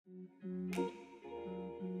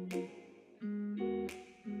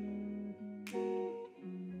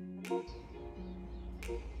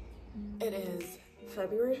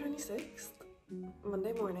February 26th,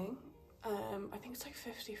 Monday morning. I think it's like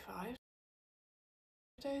 55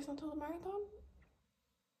 days until the marathon.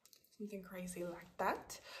 Something crazy like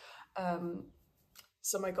that.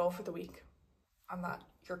 So my goal for the week, and that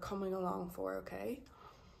you're coming along for, okay,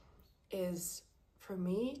 is for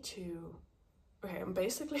me to, okay, I'm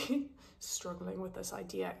basically struggling with this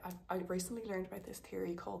idea. I recently learned about this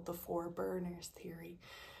theory called the 4 burners theory.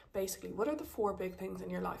 Basically, what are the 4 big things in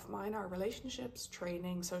your life? Mine are relationships,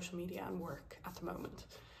 training, social media, and work at the moment.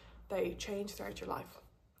 They change throughout your life,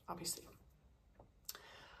 obviously.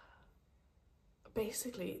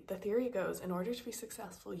 Basically, the theory goes, in order to be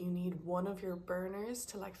successful, you need one of your burners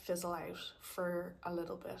to like fizzle out for a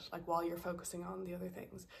little bit, like while you're focusing on the other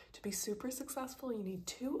things. To be super successful, you need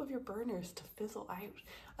 2 of your burners to fizzle out.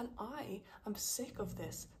 And I am sick of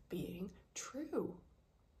this being true.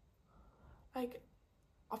 Like,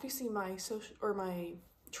 obviously my social or my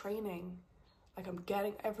training, like I'm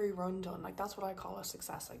getting every run done. Like that's what I call a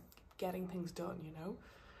success, like getting things done, you know?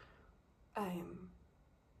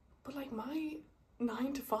 But like my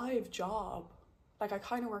 9-to-5 job, like I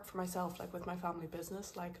kind of work for myself, like with my family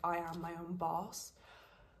business, like I am my own boss.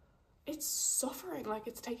 It's suffering, like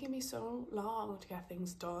it's taking me so long to get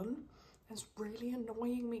things done. It's really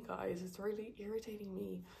annoying me, guys. It's really irritating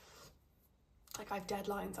me. Like I have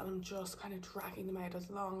deadlines and I'm just kind of dragging them out as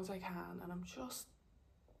long as I can, and I'm just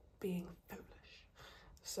being foolish.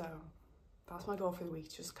 So that's my goal for the week,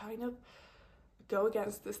 just kind of go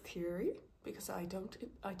against this theory because I don't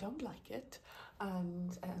like it,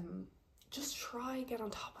 and just try get on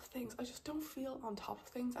top of things. I just don't feel on top of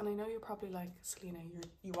things, and I know you're probably like, Celina,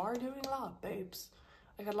 you are doing a lot, babes.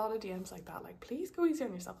 I got a lot of DMs like that, like please go easy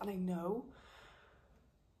on yourself, and I know,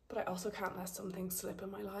 but I also can't let some things slip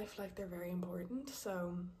in my life, like they're very important.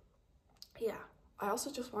 So yeah, I also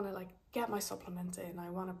just want to like get my supplements in. I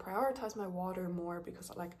want to prioritize my water more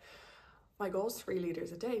because like my goal is 3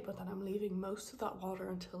 liters a day, but then I'm leaving most of that water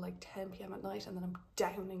until like 10 p.m. at night, and then I'm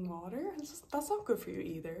downing water. That's not good for you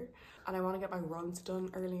either. And I want to get my runs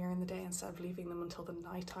done earlier in the day instead of leaving them until the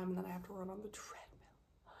night time, and then I have to run on the treadmill.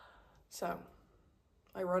 So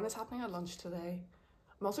my run is happening at lunch today.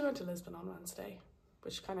 I'm also going to Lisbon on Wednesday,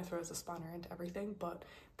 which kind of throws a spanner into everything, but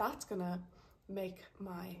that's gonna make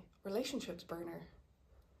my relationships burn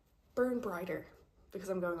brighter because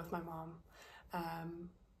I'm going with my mom.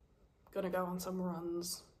 Gonna go on some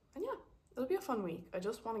runs, and yeah, it'll be a fun week. I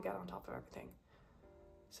just want to get on top of everything,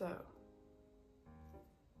 so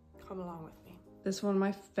come along with me. This is one of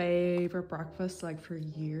my favorite breakfasts, like for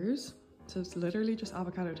years. So it's literally just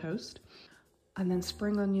avocado toast and then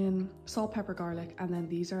spring onion, salt, pepper, garlic, and then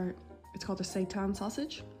these are, it's called a seitan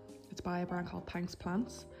sausage. It's by a brand called Thanks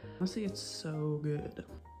Plants. Honestly, it's so good.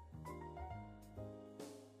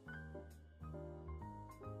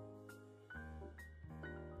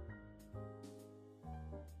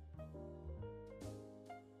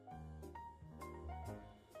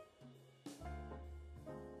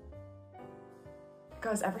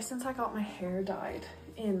 Guys, ever since I got my hair dyed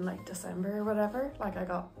in like December or whatever, like I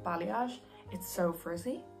got balayage, it's so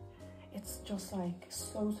frizzy. It's just like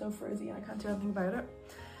so frizzy, and I can't do anything about it.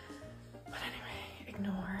 But anyway,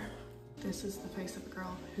 ignore. This is the face of a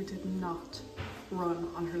girl who did not run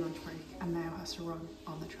on her lunch break and now has to run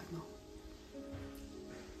on the treadmill.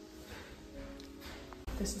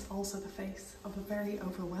 This is also the face of a very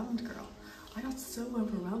overwhelmed girl. I got so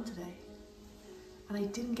overwhelmed today. And I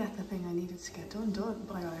didn't get the thing I needed to get done,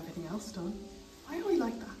 but I got everything else done. Why are we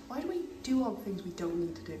like that? Why do we do all the things we don't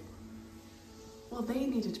need to do? Well, they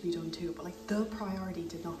needed to be done too, but like the priority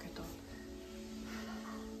did not get done.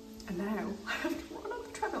 And now I have to run on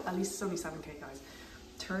the treadmill. At least it's only 7k, guys.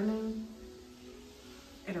 Turning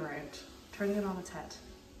it around, turning it on its head.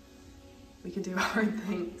 We can do hard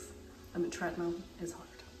things, and the treadmill is hard.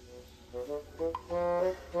 To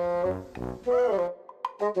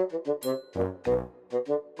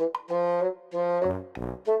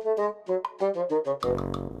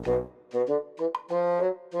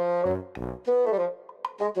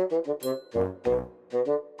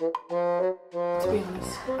be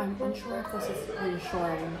honest, I'm unsure if this is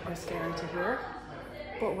reassuring or scary to hear,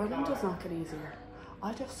 but running does not get easier.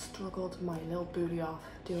 I just struggled my little booty off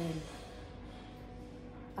doing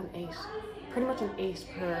an 8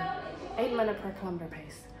 minute per kilometer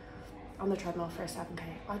pace on the treadmill for a 7k.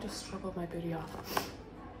 I just struggled my booty off.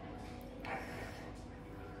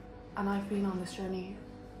 And I've been on this journey,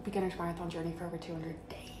 beginner's marathon journey, for over 200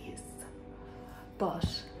 days.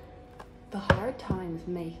 But the hard times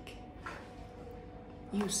make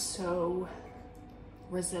you so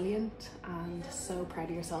resilient and so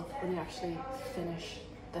proud of yourself when you actually finish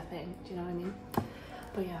the thing. Do you know what I mean?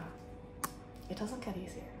 But yeah, it doesn't get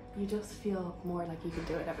easier. You just feel more like you can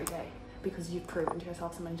do it every day because you've proven to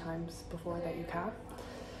yourself so many times before that you can.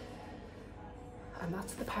 And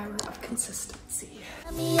that's the power of consistency.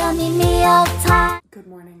 Good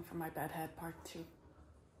morning from my bedhead, part 2.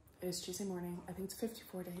 It is Tuesday morning. I think it's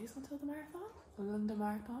 54 days until the marathon, the London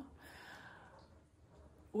Marathon.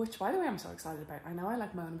 Which, by the way, I'm so excited about. I know I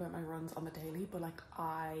like moan about my runs on the daily, but like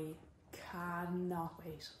I cannot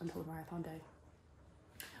wait until the marathon day.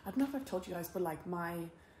 I don't know if I've told you guys, but like my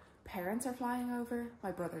parents are flying over,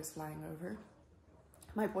 my brother's flying over.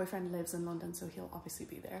 My boyfriend lives in London, so he'll obviously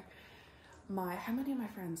be there. How many of my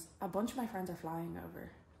friends, a bunch of my friends are flying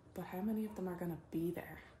over, but how many of them are gonna be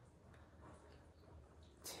there?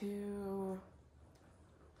 2,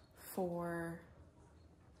 4,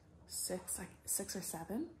 6, like 6 or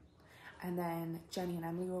 7. And then Jenny and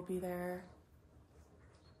Emily will be there.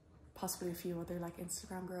 Possibly a few other like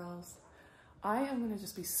Instagram girls. I am gonna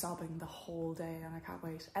just be sobbing the whole day and I can't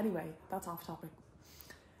wait. Anyway, that's off topic.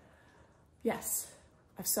 Yes,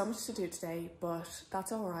 I have so much to do today, but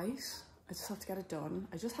that's all right. I just have to get it done.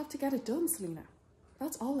 I just have to get it done, Celina.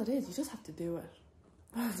 That's all it is. You just have to do it.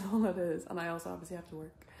 That's all it is. And I also obviously have to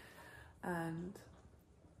work. And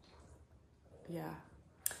yeah.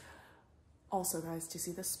 Also, guys, do you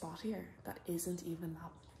see this spot here? That isn't even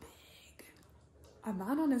that big. A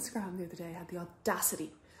man on Instagram the other day had the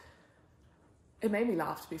audacity. It made me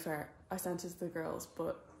laugh, to be fair. I sent it to the girls,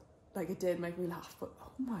 but like it did make me laugh. But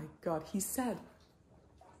oh my God, he said,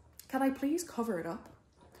 can I please cover it up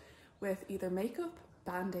with either makeup,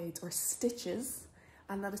 band-aids or stitches,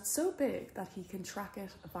 and that it's so big that he can track it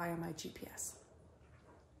via my GPS.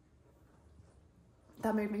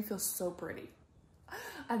 That made me feel so pretty.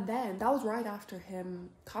 And then that was right after him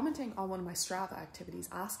commenting on one of my Strava activities,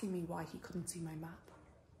 asking me why he couldn't see my map.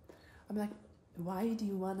 I'm like, why do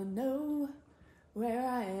you want to know where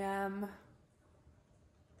I am?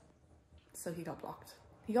 So he got blocked.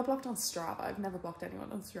 He got blocked on Strava. I've never blocked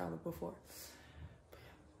anyone on Strava before.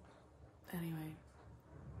 Anyway,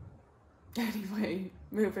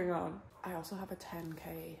 moving on. I also have a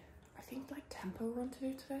 10K, I think like tempo run to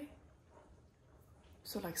do today.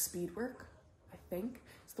 So like speed work, I think.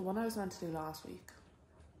 It's the one I was meant to do last week,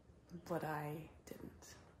 but I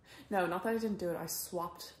didn't. No, not that I didn't do it. I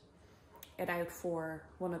swapped it out for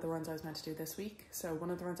one of the runs I was meant to do this week. So one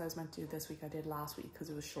of the runs I was meant to do this week, I did last week because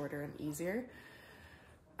it was shorter and easier.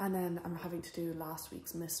 And then I'm having to do last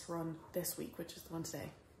week's missed run this week, which is the one today.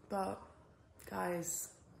 But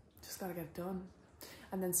guys, just gotta get it done.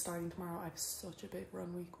 And then starting tomorrow, I have such a big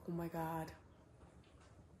run week. Oh my God.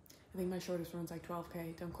 I think my shortest run's like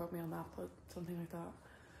 12K. Don't quote me on that, but something like that.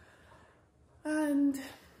 And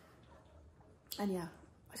yeah,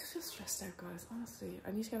 I just feel stressed out, guys, honestly.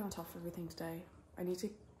 I need to get on top of everything today. I need to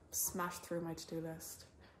smash through my to-do list.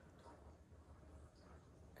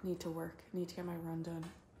 I need to work. I need to get my run done.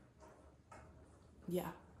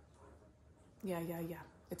 Yeah.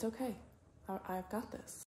 It's okay. I've got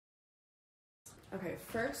this. Okay,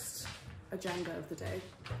 first agenda of the day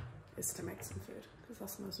is to make some food, because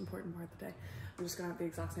that's the most important part of the day. I'm just gonna have the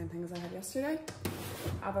exact same thing as I had yesterday.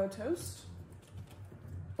 Avocado toast.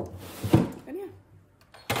 And yeah,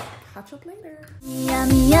 catch up later.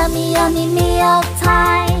 Yummy meal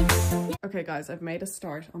time. Okay guys, I've made a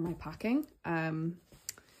start on my packing. I'm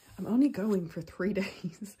only going for 3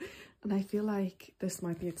 days. And I feel like this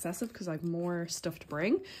might be excessive because I have more stuff to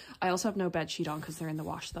bring. I also have no bed sheet on because they're in the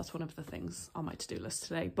wash. That's one of the things on my to-do list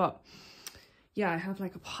today. But yeah, I have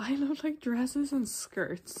like a pile of like dresses and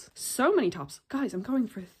skirts. So many tops. Guys, I'm going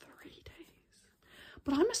for 3 days.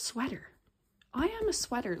 But I'm a sweater. I am a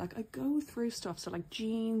sweater. Like I go through stuff. So like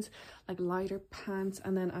jeans, like lighter pants.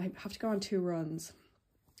 And then I have to go on 2 runs.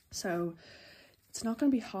 So it's not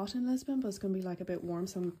going to be hot in Lisbon, but it's going to be like a bit warm.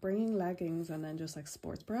 So I'm bringing leggings and then just like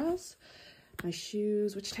sports bras, my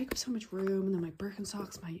shoes, which take up so much room. And then my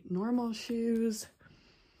Birkenstocks, my normal shoes,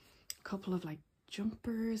 a couple of like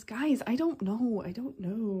jumpers. Guys, I don't know.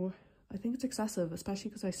 I think it's excessive, especially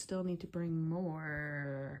because I still need to bring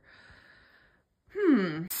more.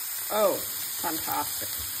 Oh, fantastic.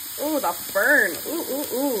 Oh, that burn.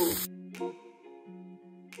 Ooh.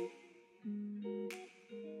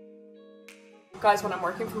 Guys, when I'm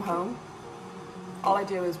working from home, all I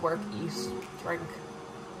do is work, eat, drink.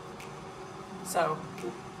 So,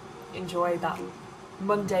 enjoy that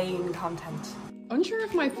mundane content. Unsure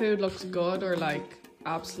if my food looks good or like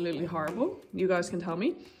absolutely horrible. You guys can tell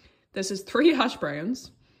me. This is 3 hash browns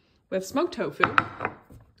with smoked tofu,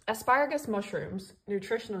 asparagus mushrooms,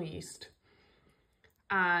 nutritional yeast,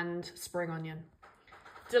 and spring onion.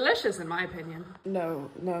 Delicious in my opinion. No.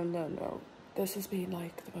 This has been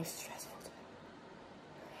like the most stressful.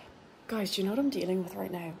 Guys, do you know what I'm dealing with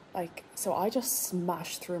right now? Like, so I just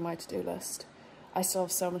smashed through my to-do list. I still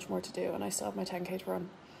have so much more to do, and I still have my 10K to run.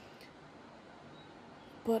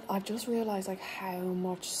 But I've just realised, like, how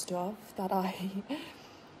much stuff that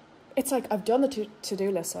it's like, I've done the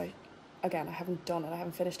to-do list, so again, I haven't done it, I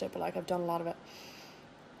haven't finished it, but like, I've done a lot of it.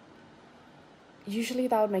 Usually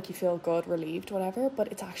that would make you feel good, relieved, whatever, but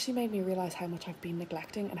it's actually made me realise how much I've been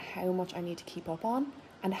neglecting and how much I need to keep up on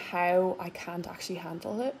and how I can't actually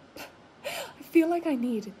handle it. I feel like I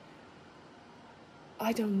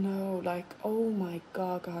don't know, like, oh my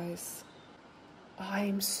God, guys.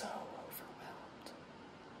 I'm so overwhelmed.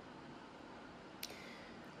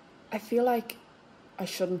 I feel like I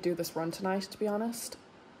shouldn't do this run tonight, to be honest.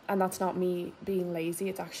 And that's not me being lazy,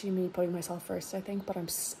 it's actually me putting myself first, I think, but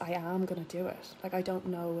I am gonna do it. Like, I don't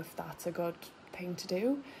know if that's a good thing to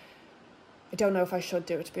do. I don't know if I should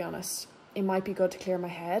do it, to be honest. It might be good to clear my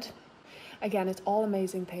head. Again, it's all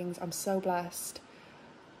amazing things. I'm so blessed.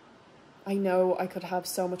 I know I could have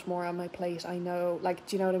so much more on my plate. I know, like,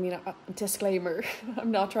 do you know what I mean? Disclaimer, I'm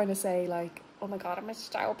not trying to say, like, oh my God, I'm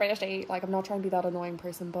so busy. Like, I'm not trying to be that annoying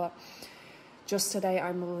person, but just today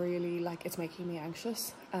I'm really, like, it's making me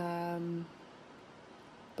anxious. But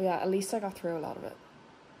yeah, at least I got through a lot of it.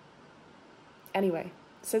 Anyway,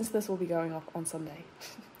 since this will be going up on Sunday,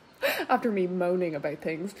 after me moaning about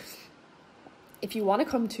things, if you want to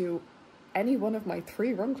come to any one of my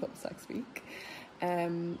 3 run clubs next week,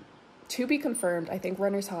 to be confirmed, I think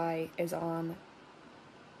Runner's High is on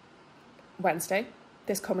Wednesday,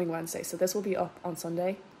 this coming Wednesday. So this will be up on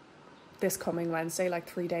Sunday, this coming Wednesday, like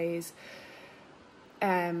 3 days.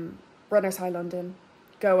 Runner's High London.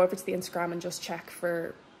 Go over to the Instagram and just check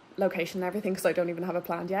for location and everything, because I don't even have it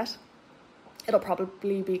planned yet. It'll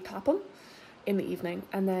probably be Clapham in the evening.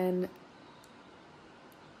 And then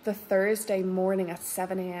the Thursday morning at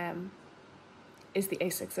 7 a.m. is the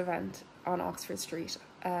ASICS event on Oxford Street,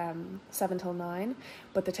 7 till 9,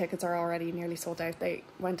 but the tickets are already nearly sold out. They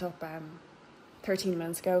went up 13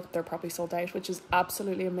 minutes ago. They're probably sold out, which is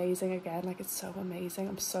absolutely amazing. Again, like, it's so amazing.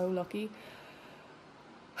 I'm so lucky.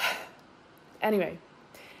 Anyway,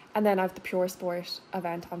 and then I have the Pure Sport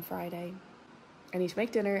event on Friday. I need to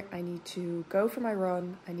make dinner, I need to go for my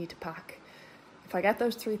run, I need to pack. If I get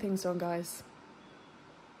those 3 things done, guys,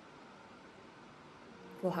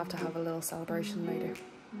 we'll have to have a little celebration later.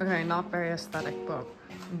 Okay, not very aesthetic, but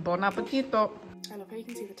bon appetito. I love how you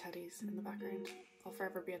can see the teddies in the background. I'll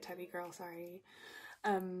forever be a teddy girl, sorry.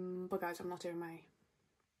 But guys, I'm not doing my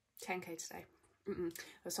 10K today. I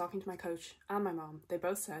was talking to my coach and my mom. They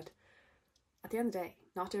both said, at the end of the day,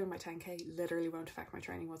 not doing my 10K literally won't affect my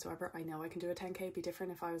training whatsoever. I know I can do a 10K, it'd be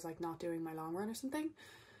different if I was like not doing my long run or something.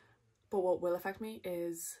 But what will affect me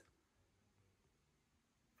is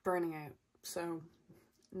burning out. So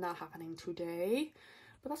not happening today,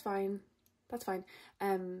 but that's fine. That's fine.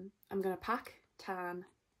 I'm gonna pack, tan,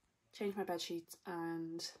 change my bed sheets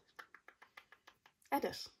and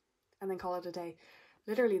edit and then call it a day.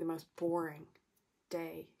 Literally the most boring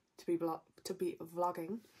day to be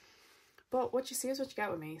vlogging, but what you see is what you get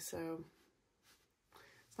with me, so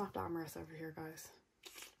it's not glamorous over here, guys.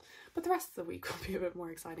 But the rest of the week will be a bit more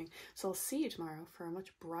exciting, so I'll see you tomorrow for a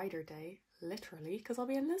much brighter day, literally, because I'll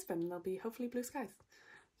be in Lisbon and there'll be hopefully blue skies.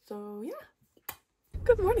 So yeah,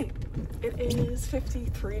 good morning. It is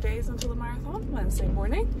 53 days until the marathon, Wednesday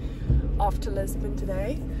morning. Off to Lisbon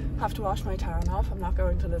today. Have to wash my tan off, I'm not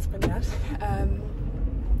going to Lisbon yet.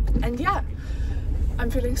 And yeah, I'm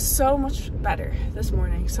feeling so much better this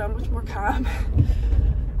morning, so much more calm.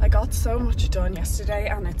 I got so much done yesterday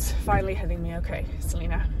and it's finally hitting me. Okay,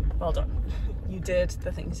 Celina, well done. You did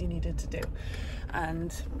the things you needed to do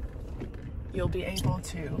and you'll be able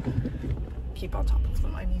to keep on top of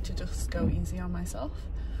them. I need to just go easy on myself.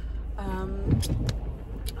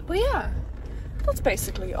 But yeah, that's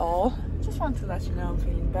basically all. Just wanted to let you know I'm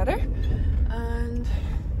feeling better. And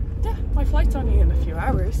yeah, my flight's only in a few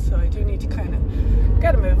hours, so I do need to kind of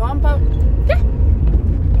get a move on, but yeah,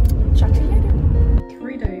 chat to you later.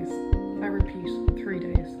 3 days, I repeat, 3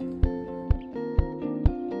 days.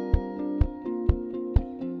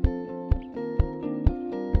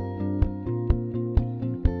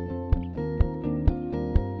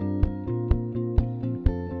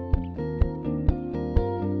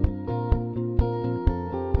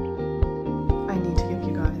 I need to give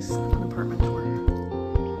you guys an apartment tour.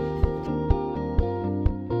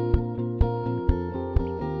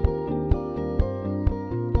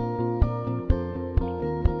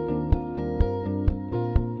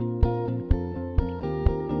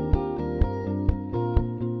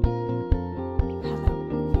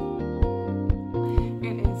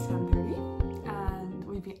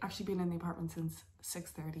 Actually been in the apartment since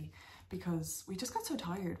 6:30 because we just got so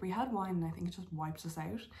tired. We had wine and I think it just wiped us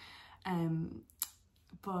out.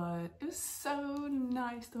 But it was so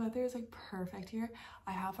nice. The weather is like perfect here.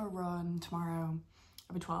 I have a run tomorrow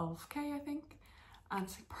of a 12k I think, and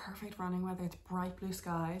it's like perfect running weather. It's bright blue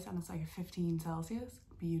skies and it's like 15 Celsius,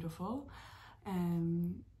 beautiful.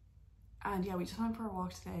 And yeah, we just went for a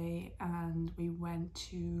walk today and we went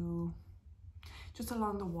to just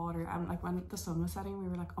along the water, and like when the sun was setting we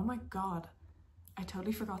were like, oh my god, I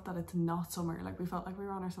totally forgot that it's not summer. Like we felt like we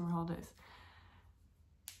were on our summer holidays,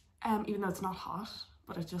 even though it's not hot,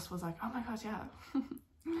 but it just was like, oh my god, yeah.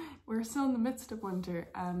 We're still in the midst of winter.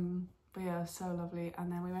 But yeah, so lovely.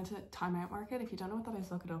 And then we went to Time Out Market. If you don't know what that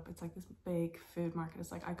is, look it up. It's like this big food market.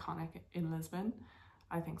 It's like iconic in Lisbon,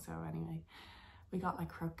 I think so anyway. We got like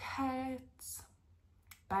croquettes,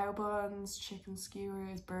 bao buns, chicken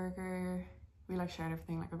skewers, burger. We like shared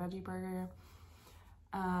everything, like a veggie burger,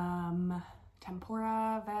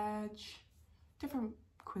 tempura, veg, different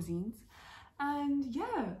cuisines. And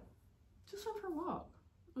yeah, just went for a walk.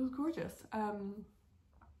 It was gorgeous.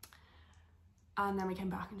 And then we came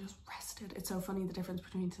back and just rested. It's so funny the difference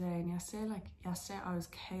between today and yesterday. Like yesterday I was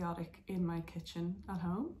chaotic in my kitchen at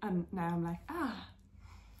home, and now I'm like,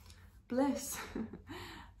 bliss.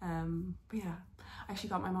 But yeah, I actually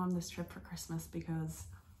got my mom this trip for Christmas because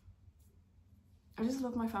I just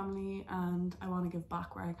love my family and I want to give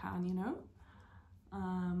back where I can, you know.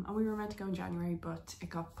 And we were meant to go in January, but it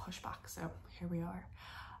got pushed back, so here we are.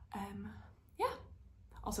 Yeah,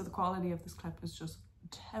 also the quality of this clip is just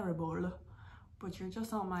terrible, but you're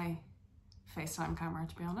just on my FaceTime camera,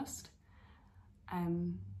 to be honest.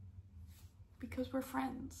 Because we're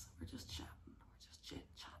friends, we're just chatting, we're just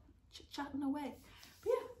chit-chatting away. But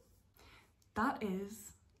yeah, that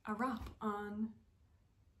is a wrap on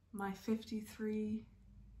my 53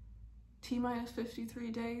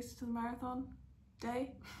 T-53 days to the marathon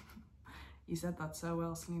day. You said that so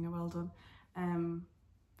well, Celina, well done.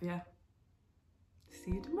 But yeah,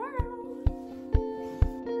 see you tomorrow.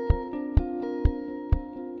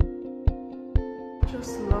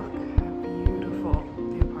 Just look how beautiful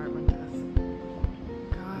the apartment is,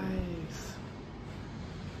 guys.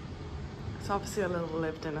 It's obviously a little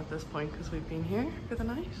lived in at this point because we've been here for the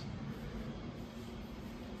night.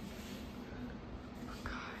 But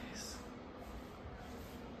guys,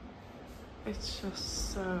 it's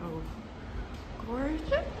just so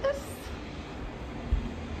gorgeous.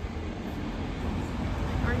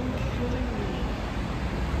 Are you kidding me?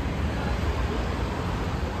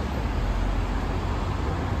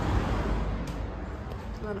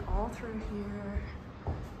 And all through here,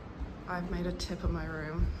 I've made a tip of my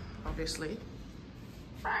room, obviously.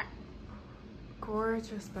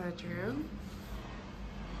 Gorgeous bedroom.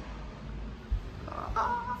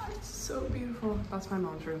 It's so beautiful. That's my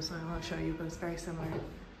mom's room, so I won't show you, but it's very similar.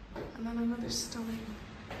 And then another stunning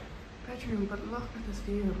bedroom, but look at this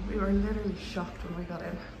view. We were literally shocked when we got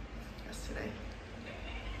in yesterday.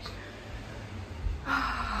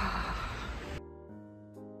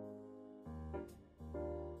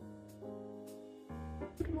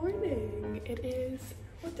 Good morning. It is,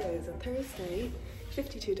 what day is it? Thursday.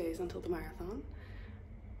 52 days until the marathon.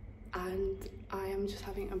 And I am just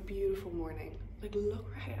having a beautiful morning. Like, look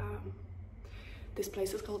where I am. This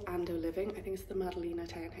place is called Ando Living. I think it's the Madalena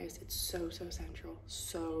townhouse. It's so central,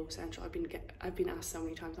 so central. I've been asked so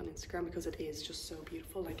many times on Instagram because it is just so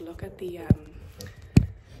beautiful. Like, look at the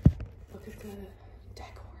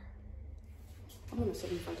decor. I'm gonna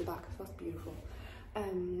sit inside the back because that's beautiful.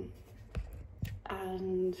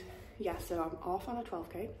 And yeah, so I'm off on a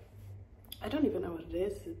 12k. I don't even know what it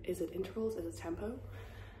is. Is it intervals? Is it tempo?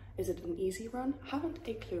 Is it an easy run? Haven't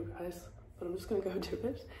a clue, guys, but I'm just gonna go do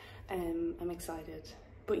it. I'm excited.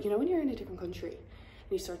 But you know, when you're in a different country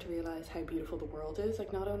and you start to realize how beautiful the world is,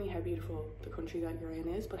 like not only how beautiful the country that you're in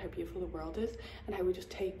is, but how beautiful the world is, and how we just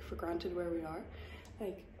take for granted where we are.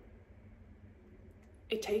 Like,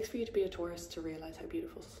 it takes for you to be a tourist to realize how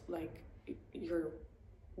beautiful like your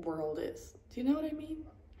world is. Do you know what I mean?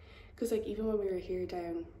 Because like even when we were here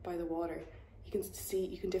down by the water,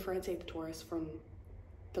 you can differentiate the tourists from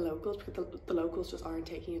the locals, because the locals just aren't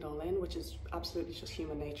taking it all in, which is absolutely just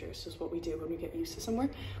human nature. It's just what we do when we get used to somewhere.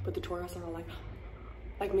 But the tourists are all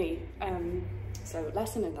like me. So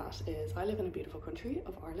lesson in that is I live in a beautiful country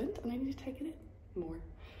of Ireland and I need to take it in more.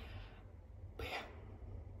 But yeah,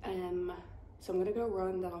 so I'm gonna go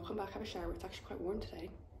run, then I'll come back, have a shower. It's actually quite warm today,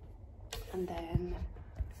 and then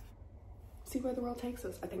see where the world takes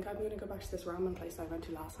us. I think I'm gonna go back to this ramen place I went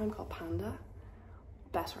to last time called Panda.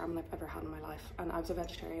 Best ramen I've ever had in my life, and I was a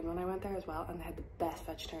vegetarian when I went there as well, and they had the best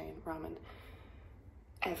vegetarian ramen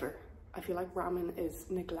ever. I feel like ramen is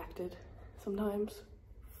neglected sometimes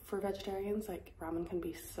for vegetarians. Like ramen can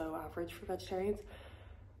be so average for vegetarians,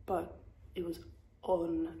 but it was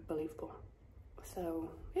unbelievable.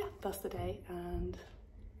 So yeah, that's the day, and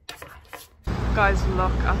guys,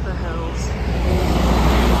 look at the hills.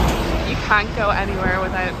 You can't go anywhere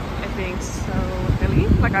without it being so hilly.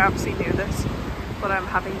 Like, I absolutely knew this, but I'm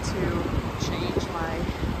having to change my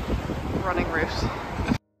running route.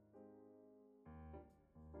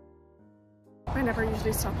 I never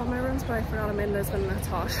usually stop on my runs, but I forgot I'm in Lisbon and it's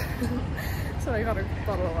hot. So I got a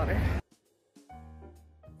bottle of water.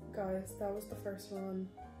 guys, that was the first run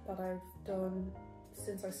that I've done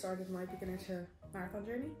since I started my beginner to marathon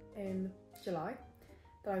journey in July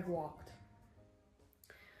that I've walked.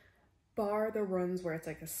 Bar the runs where it's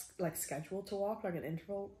like scheduled to walk, like an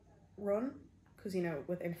interval run, because you know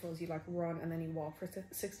with intervals you like run and then you walk for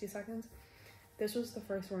 60 seconds. This was the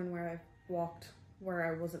first run where I walked where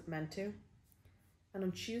I wasn't meant to, and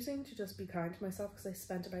I'm choosing to just be kind to myself because I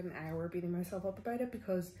spent about an hour beating myself up about it,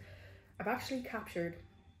 because I've actually captured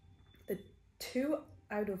the 2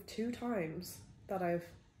 out of 2 times that I've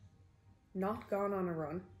not gone on a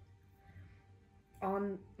run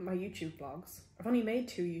on my YouTube vlogs. I've only made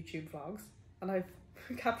 2 YouTube vlogs and I've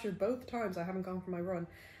captured both times I haven't gone for my run,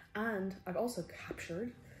 and I've also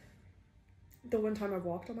captured the 1 time I've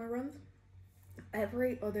walked on my runs.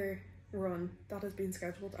 Every other run that has been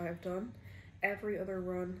scheduled I have done. Every other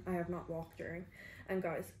run I have not walked during. And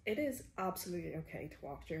guys, it is absolutely okay to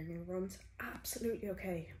walk during your runs, absolutely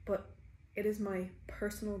okay, but it is my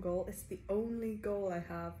personal goal. It's the only goal I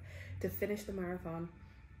have, to finish the marathon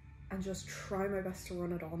and just try my best to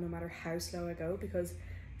run it all, no matter how slow I go, because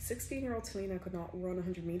 16-year-old Celina could not run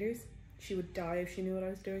 100 meters. She would die if she knew what I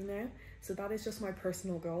was doing now. So that is just my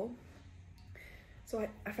personal goal. So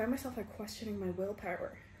I found myself like questioning my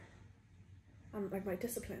willpower and like my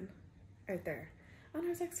discipline out there. And I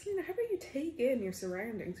was like, Celina, how about you take in your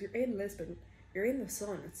surroundings? You're in Lisbon, you're in the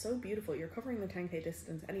sun, it's so beautiful, you're covering the 10k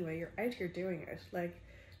distance anyway, you're out here doing it, like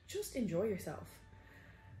just enjoy yourself.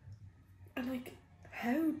 And like,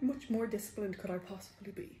 how much more disciplined could I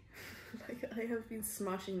possibly be? Like, I have been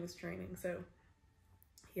smashing this training, so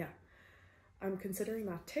yeah, I'm considering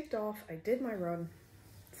that ticked off. I did my run,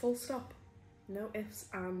 full stop, no ifs,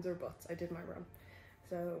 ands or buts. I did my run.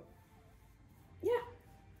 So yeah,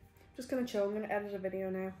 just gonna chill. I'm gonna edit a video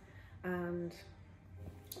now, and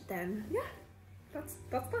then yeah, that's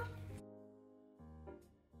that.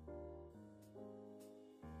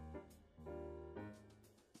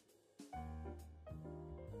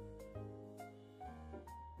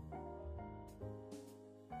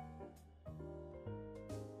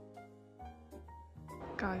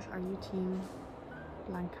 Guys, are you team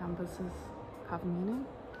blank canvases have meaning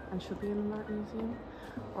and should be in an art museum?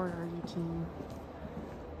 Or are you team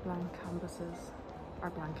blank canvases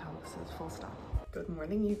are blank canvases, full stop? Good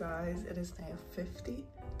morning, you guys. It is now 50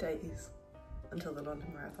 days until the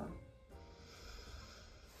London Marathon.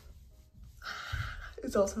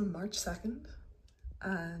 It's also March 2nd,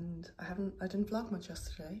 and I didn't vlog much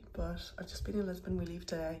yesterday, but I've just been in Lisbon. We leave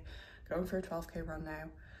today, going for a 12k run now,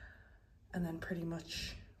 and then pretty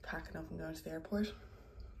much packing up and going to the airport.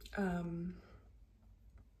 But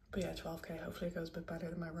yeah, 12k, hopefully it goes a bit better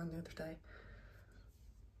than my run the other day.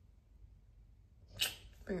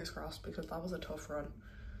 Fingers crossed, because that was a tough run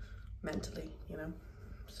mentally, you know.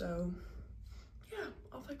 So yeah,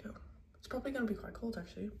 off I go. It's probably gonna be quite cold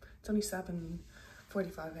actually. It's only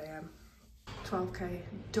 7:45 a.m. 12k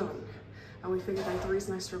done, and we figured out the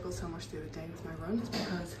reason I struggled so much the other day with my run is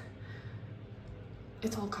because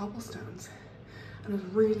it's all cobblestones, and it's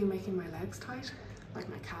really making my legs tight, like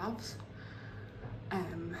my calves.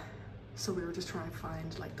 So we were just trying to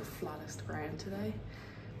find like the flattest ground today,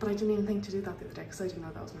 but I didn't even think to do that the other day because I didn't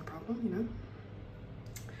know that was my problem, you know.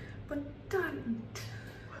 But done.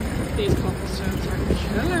 These cobblestones are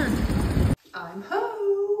killer. I'm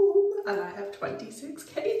home and I have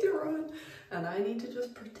 26k to run, and I need to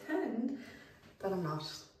just pretend that I'm not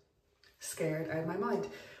scared out of my mind.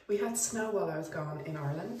 We had snow while I was gone in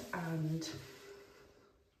Ireland, and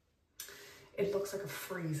it looks like a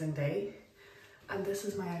freezing day, and this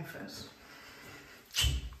is my outfit.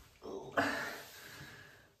 Oh.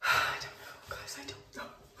 I don't know, guys, I don't know.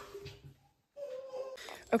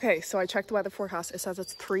 Okay, so I checked the weather forecast. It says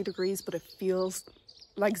it's 3 degrees, but it feels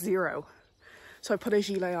like 0. So I put a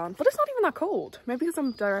gilet on, but it's not even that cold. Maybe because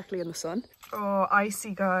I'm directly in the sun. Oh,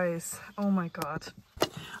 icy, guys. Oh my God.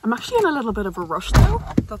 I'm actually in a little bit of a rush though.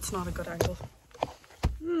 That's not a good angle.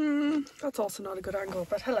 That's also not a good angle,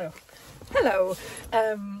 but hello. Hello.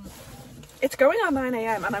 It's going on 9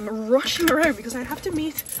 a.m. and I'm rushing around because I have to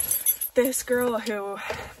meet this girl who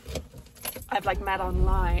I've like met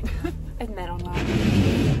online. I've met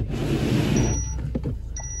online.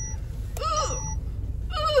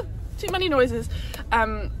 Too many noises.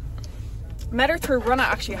 Met her through Runna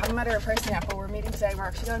actually. I haven't met her in person yet, but we're meeting today. We're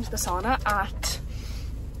actually going to the sauna at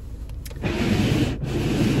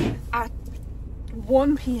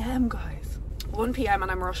 1 p.m. guys. 1 p.m.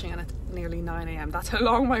 and I'm rushing and it's nearly 9 a.m. That's how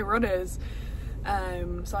long my run is.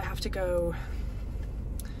 So I have to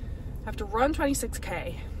run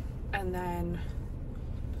 26k and then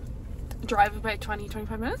drive about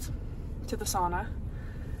 20-25 minutes to the sauna.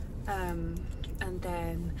 And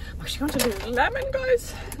then I'm actually going to Lululemon,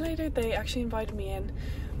 guys, later. They actually invited me in,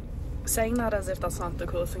 saying that as if that's not the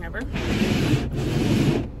coolest thing ever.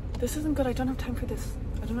 This isn't good. I don't have time for this.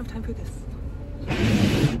 I don't have time for this.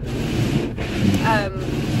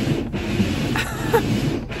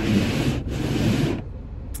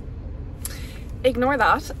 Ignore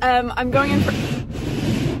that. I'm going in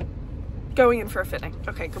for a fitting.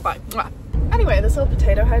 Okay, goodbye. Mwah. Anyway, this little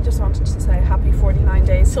potato head just wanted to say happy 49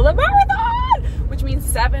 days till the marathon, which means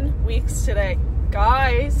 7 weeks today.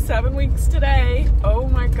 Guys, 7 weeks today. Oh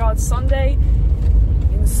my god, Sunday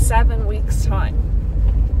in 7 weeks time.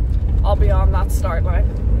 I'll be on that start line.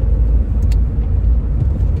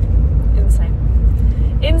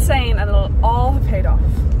 Insane, and it'll all have paid off.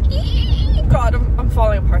 God, I'm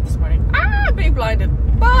falling apart this morning. Ah, being blinded.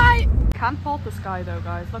 Bye. Can't fault the sky though,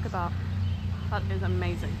 guys. Look at that. That is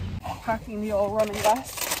amazing. Packing the old running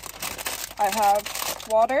vest. I have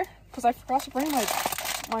water because I forgot to bring my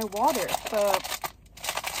water.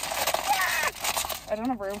 I don't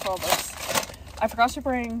have room for all this. I forgot to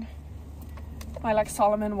bring my like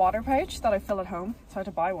Solomon water pouch that I fill at home, so I had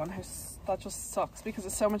to buy one. That just sucks because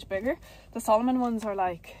it's so much bigger. The Solomon ones are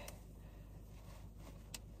like,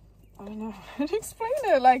 I don't know how to explain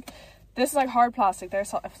it. Like, this is like hard plastic, they're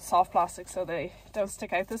soft plastic, so they don't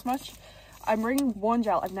stick out this much. I'm bringing one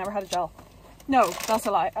gel. I've never had a gel. No, that's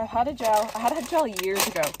a lie. I've had a gel. I had a gel years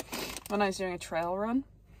ago when I was doing a trail run.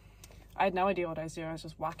 I had no idea what I was doing. I was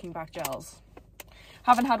just whacking back gels.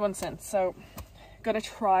 Haven't had one since, so gonna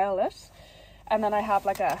trial it. And then I have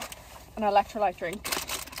like an electrolyte drink,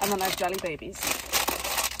 and then I have jelly babies,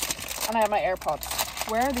 and I have my AirPods.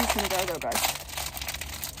 Where are these gonna go though, guys?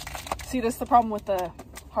 See, this is the problem with the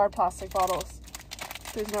hard plastic bottles.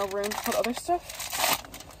 There's no room to put other stuff.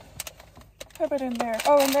 How about in there?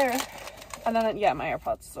 Oh, in there. And then, yeah, my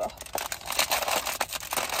AirPods as well.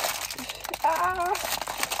 Ah.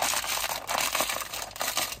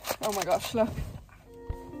 Oh my gosh, look.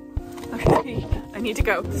 Okay, I need to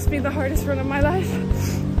go. This has been the hardest run of my life.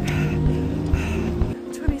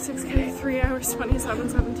 26k, 3 hours,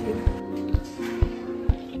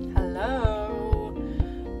 27:17. Hello.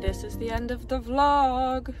 This is the end of the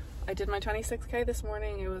vlog. I did my 26k this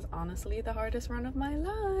morning. It was honestly the hardest run of my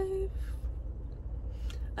life.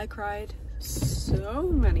 I cried so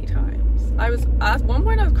many times. At one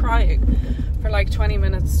point I was crying for like 20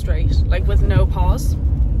 minutes straight, like with no pause.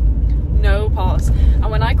 No pause. And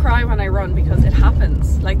when I cry when I run, because it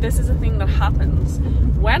happens, like this is a thing that happens.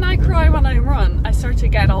 When I cry when I run, I start to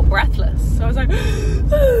get all breathless. So I was like,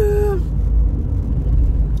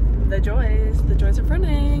 the joys of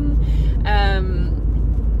running.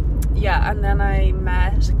 Yeah, and then I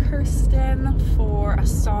met Kirsten for a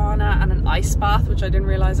sauna and an ice bath, which I didn't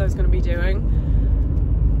realize I was going to be doing.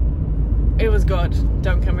 It was good,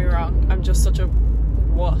 don't get me wrong. I'm just such a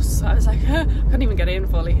wuss. I was like, I couldn't even get in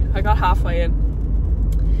fully. I got halfway in.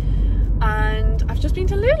 And I've just been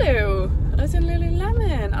to Lulu. I was in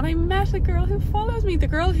Lululemon and I met a girl who follows me. The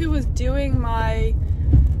girl who was doing my,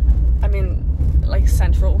 I'm in like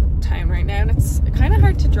central town right now and it's kind of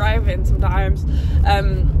hard to drive in sometimes.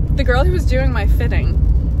 The girl who was doing my fitting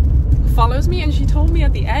follows me and she told me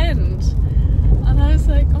at the end. And I was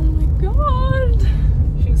like, oh my god.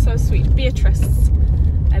 She was so sweet. Beatrice,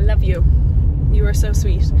 I love you. You are so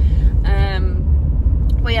sweet.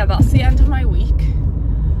 Well, yeah, that's the end of my week.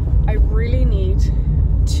 I really need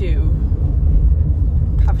to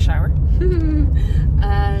have a shower.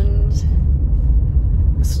 And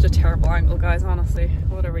it's such a terrible angle, guys, honestly.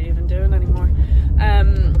 What are we even doing anymore?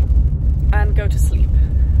 And go to sleep.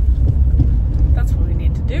 That's what we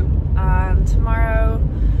need to do. And tomorrow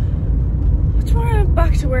I'm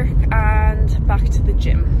back to work and back to the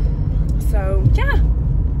gym. So yeah.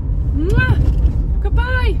 Mwah!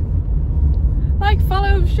 Goodbye. Like,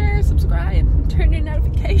 follow, share, subscribe, turn your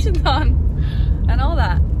notifications on and all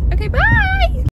that. Okay, bye.